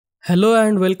Hello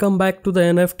and welcome back to the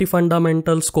NFT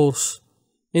Fundamentals course.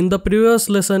 In the previous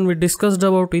lesson we discussed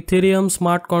about Ethereum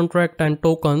smart contract and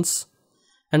tokens,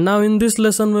 and now in this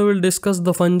lesson we will discuss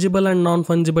the fungible and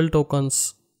non-fungible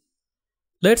tokens.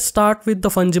 Let's start with the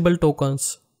fungible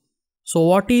tokens. So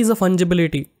what is a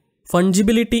fungibility?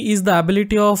 Fungibility is the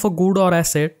ability of a good or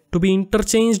asset to be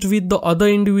interchanged with the other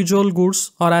individual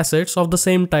goods or assets of the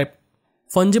same type.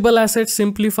 Fungible assets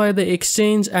simplify the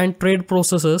exchange and trade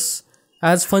processes,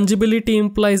 as fungibility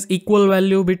implies equal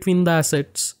value between the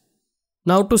assets.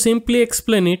 Now to simply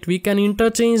explain it, we can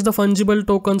interchange the fungible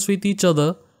tokens with each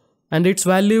other and its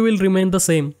value will remain the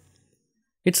same.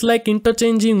 It's like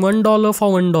interchanging $1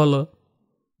 for $1.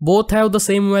 Both have the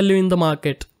same value in the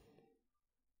market.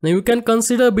 Now you can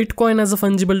consider Bitcoin as a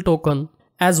fungible token,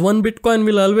 as one Bitcoin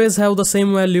will always have the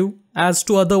same value as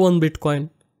to other one Bitcoin.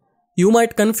 You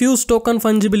might confuse token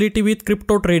fungibility with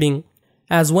crypto trading,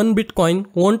 as one Bitcoin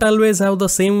won't always have the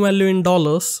same value in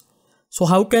dollars, so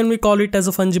how can we call it as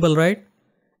a fungible, right?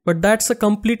 But that's a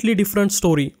completely different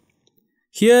story.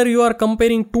 Here you are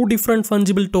comparing two different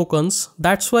fungible tokens,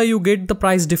 that's why you get the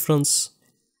price difference.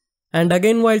 And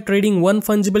again, while trading one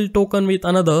fungible token with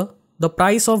another, the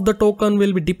price of the token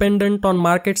will be dependent on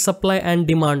market supply and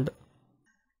demand.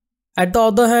 At the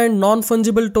other hand,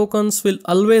 non-fungible tokens will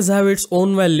always have its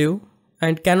own value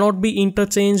and cannot be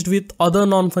interchanged with other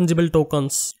non-fungible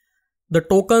tokens. The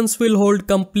tokens will hold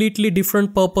completely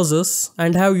different purposes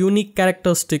and have unique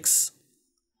characteristics.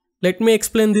 Let me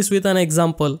explain this with an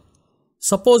example.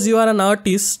 Suppose you are an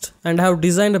artist and have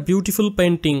designed a beautiful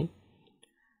painting.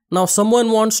 Now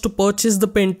someone wants to purchase the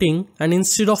painting, and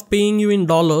instead of paying you in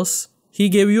dollars, he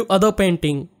gave you other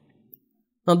painting.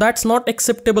 Now that's not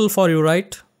acceptable for you,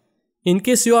 right? In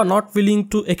case you are not willing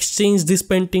to exchange this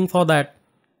painting for that.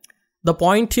 The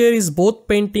point here is both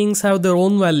paintings have their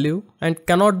own value and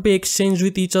cannot be exchanged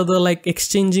with each other, like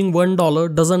exchanging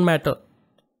 $1 doesn't matter.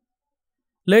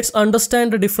 Let's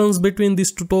understand the difference between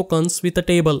these two tokens with a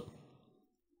table.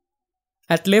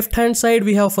 At left hand side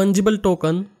we have fungible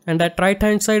token and at right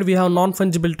hand side we have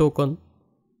non-fungible token.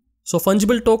 So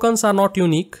fungible tokens are not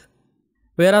unique,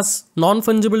 whereas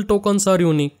non-fungible tokens are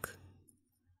unique.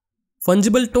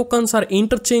 Fungible tokens are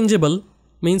interchangeable,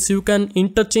 means you can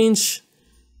interchange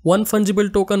one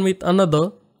fungible token with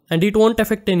another and it won't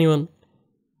affect anyone.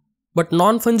 But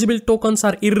non-fungible tokens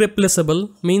are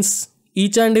irreplaceable, means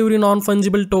each and every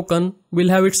non-fungible token will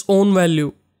have its own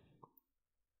value.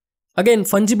 Again,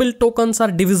 fungible tokens are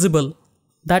divisible.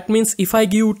 That means if I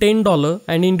give you $10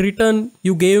 and in return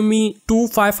you gave me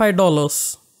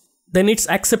 $255, then it's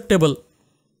acceptable.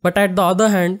 But at the other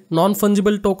hand,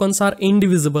 non-fungible tokens are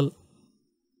indivisible.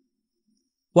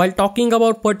 While talking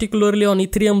about particularly on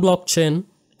Ethereum blockchain,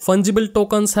 fungible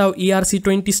tokens have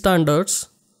ERC20 standards,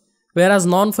 whereas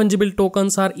non-fungible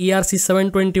tokens are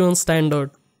ERC721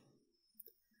 standard.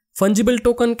 Fungible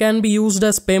token can be used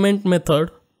as payment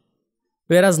method,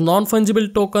 whereas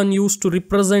non-fungible token used to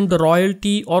represent the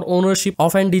royalty or ownership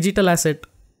of an digital asset.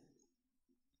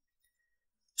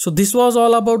 So this was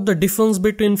all about the difference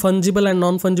between fungible and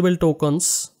non-fungible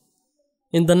tokens.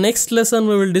 In the next lesson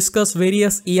we will discuss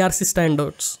various ERC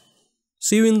standards.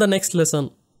 See you in the next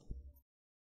lesson.